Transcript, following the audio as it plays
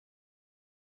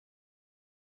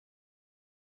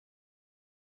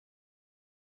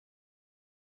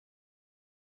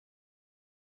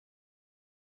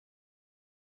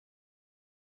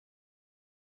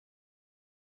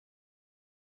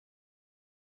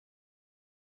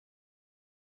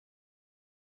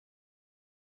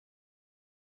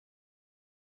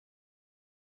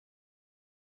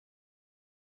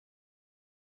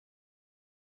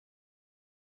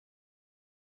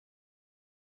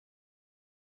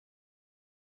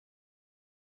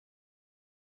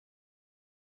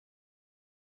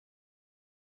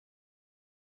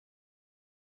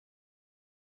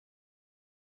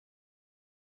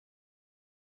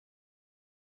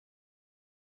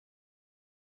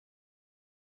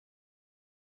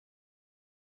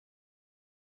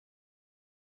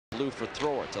Blue for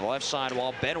thrower to the left side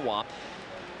wall. Benoit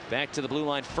back to the blue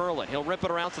line. Ferland. He'll rip it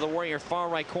around to the Warrior far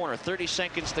right corner. 30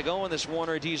 seconds to go in this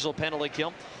Warner Diesel penalty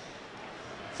kill.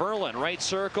 Ferland right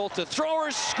circle to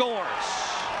thrower, scores.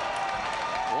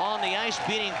 Along the ice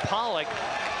beating Pollock.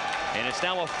 And it's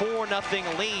now a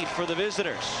 4-0 lead for the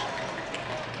visitors.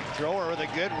 Thrower with a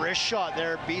good wrist shot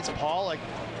there beats Pollock.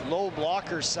 Low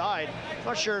blocker side.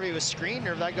 Not sure if he was screened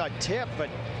or if that got tipped, but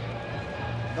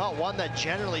not one that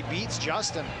generally beats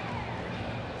Justin.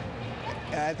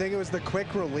 I think it was the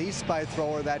quick release by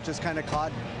Thrower that just kind of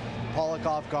caught Pollock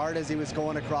off guard as he was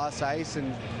going across ice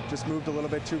and just moved a little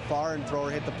bit too far, and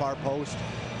Thrower hit the far post.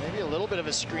 Maybe a little bit of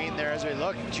a screen there as we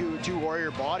look. Two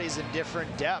Warrior bodies in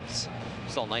different depths.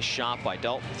 Still a nice shot by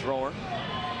Dalton. Thrower.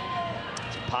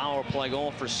 It's a power play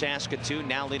goal for Saskatoon,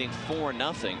 now leading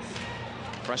 4-0.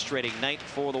 Frustrating night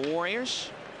for the Warriors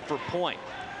for point.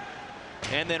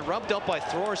 And then rubbed up by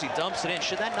Thrower as he dumps it in.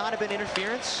 Should that not have been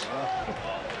interference?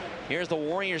 Here's the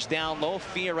Warriors down low.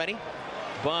 Fia ready.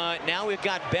 But now we've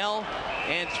got Bell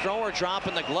and Thrower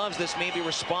dropping the gloves. This may be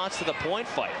response to the point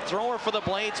fight. Thrower for the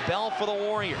Blades, Bell for the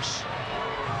Warriors.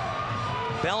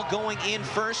 Bell going in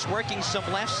first, working some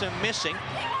left, some missing.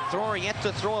 Thrower yet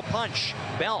to throw a punch.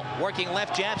 Bell working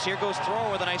left jabs. Here goes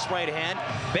Thrower with a nice right hand.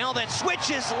 Bell then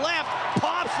switches left,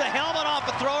 pops the helmet off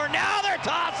of Thrower. Now they're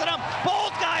tossing him.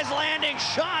 Both guys landing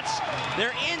shots.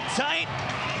 They're in tight,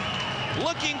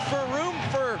 looking for room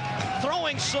for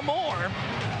throwing some more.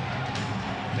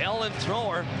 Bell and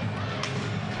Thrower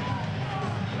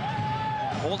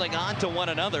holding on to one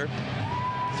another.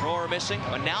 Thrower missing,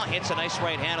 but now hits a nice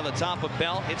right hand on the top of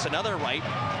Bell. Hits another right.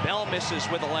 Bell misses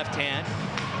with the left hand.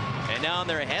 And now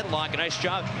they're a headlock. A nice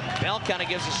job. Bell kind of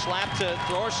gives a slap to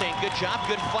Thrower, saying, good job,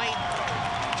 good fight.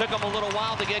 Took them a little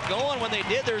while to get going. When they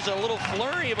did, there's a little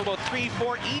flurry of about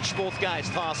 3-4 each, both guys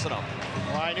tossing them.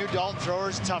 Well, I knew Dalton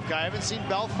Thrower's a tough guy. I haven't seen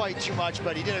Bell fight too much,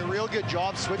 but he did a real good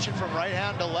job switching from right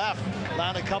hand to left.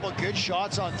 Landed a couple good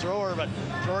shots on Thrower, but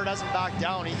Thrower doesn't back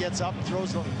down. He gets up and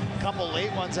throws a couple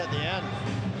late ones at the end.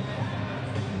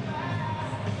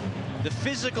 The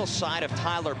physical side of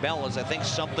Tyler Bell is, I think,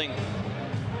 something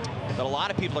that a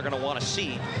lot of people are going to want to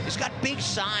see. He's got big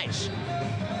size.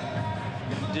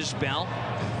 Does Bell?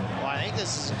 Well, I think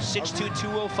this is 6'2",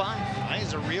 205. I think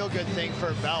it's a real good thing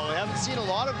for Bell. We haven't seen a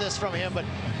lot of this from him, but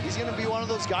he's going to be one of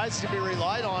those guys to be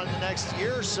relied on in the next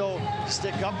year or so to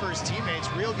stick up for his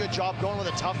teammates. Real good job going with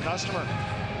a tough customer.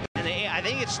 And I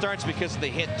think it starts because of the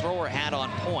hit Thrower had on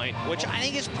point, which I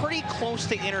think is pretty close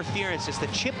to interference. It's the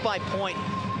chip by point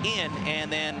in,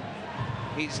 and then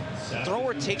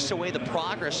Thrower takes away the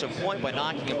progress of point by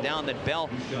knocking him down. Then Bell,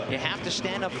 you have to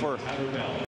stand up for